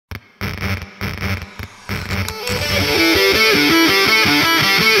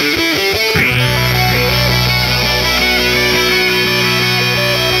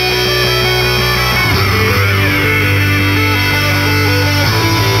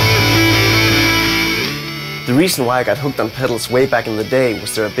The reason why I got hooked on pedals way back in the day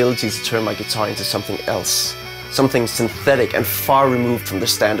was their ability to turn my guitar into something else. Something synthetic and far removed from the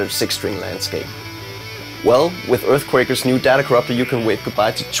standard 6-string landscape. Well, with EarthQuaker's new data corruptor you can wave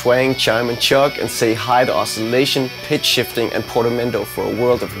goodbye to twang, chime and chug and say hi to oscillation, pitch shifting and portamento for a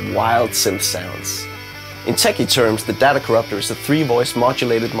world of wild synth sounds. In techie terms, the data corruptor is a 3-voice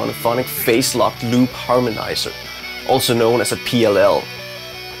modulated monophonic phase-locked loop harmonizer, also known as a PLL.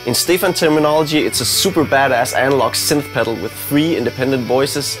 In Stefan terminology, it's a super badass analog synth pedal with 3 independent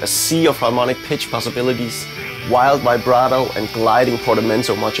voices, a sea of harmonic pitch possibilities, wild vibrato and gliding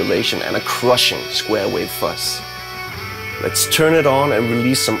portamento modulation, and a crushing square wave fuzz. Let's turn it on and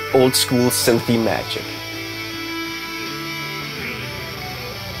release some old school synthy magic.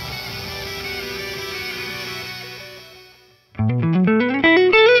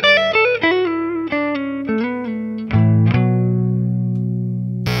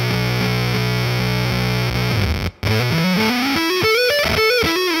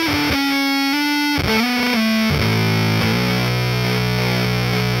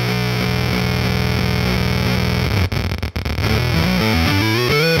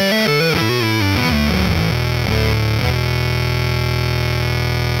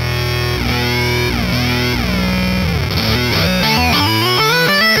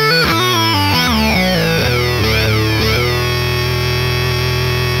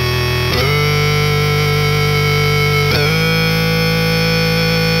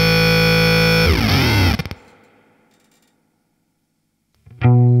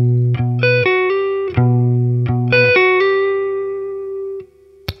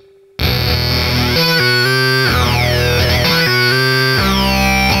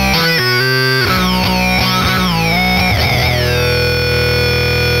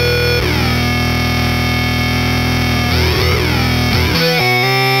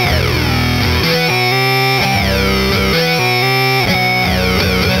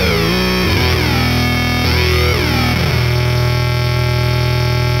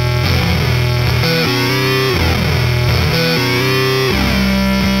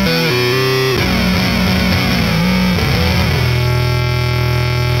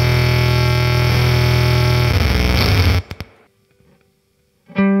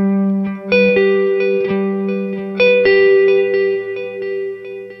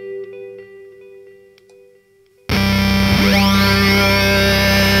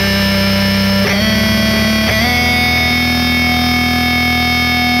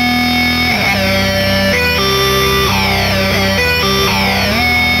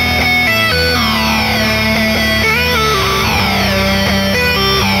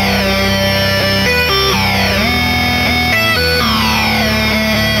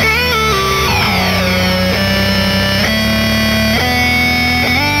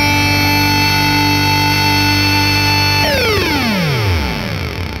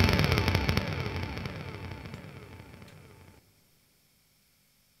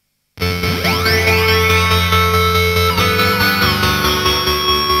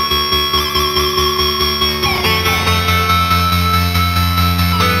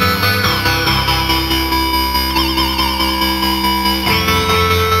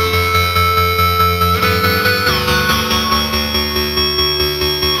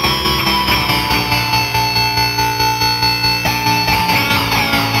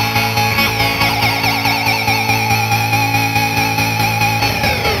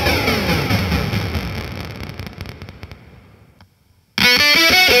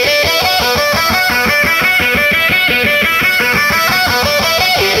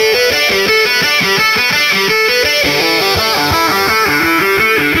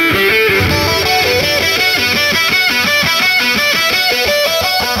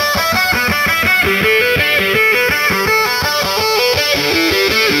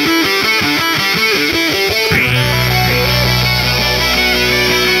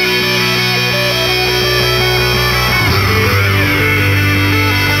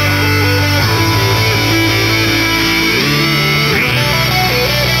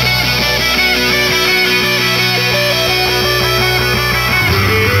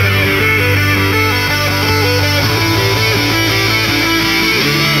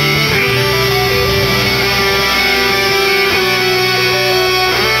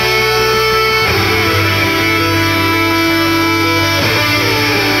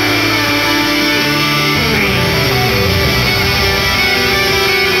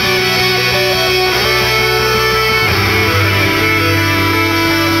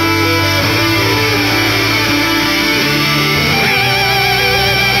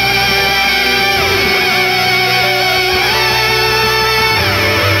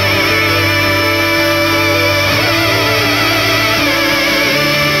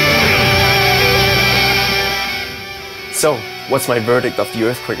 What's my verdict of the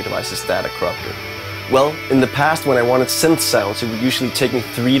EarthQuaker device's data corrupter? Well, in the past when I wanted synth sounds, it would usually take me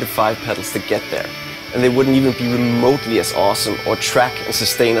 3 to 5 pedals to get there. And they wouldn't even be remotely as awesome or track and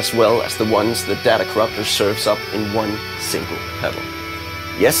sustain as well as the ones the data corrupter serves up in one single pedal.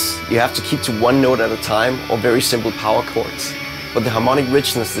 Yes, you have to keep to one note at a time or very simple power chords, but the harmonic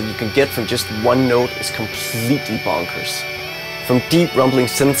richness that you can get from just one note is completely bonkers. From deep rumbling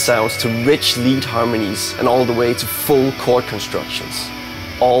synth sounds to rich lead harmonies and all the way to full chord constructions,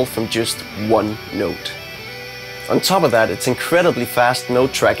 all from just one note. On top of that, its incredibly fast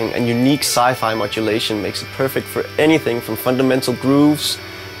note tracking and unique sci-fi modulation makes it perfect for anything from fundamental grooves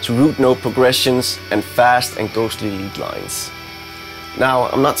to root note progressions and fast and ghostly lead lines. Now,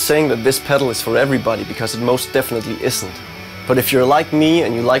 I'm not saying that this pedal is for everybody, because it most definitely isn't. But if you're like me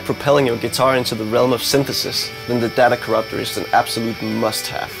and you like propelling your guitar into the realm of synthesis, then the data corrupter is an absolute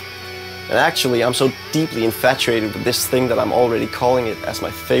must-have. And actually, I'm so deeply infatuated with this thing that I'm already calling it as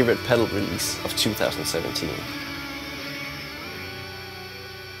my favorite pedal release of 2017.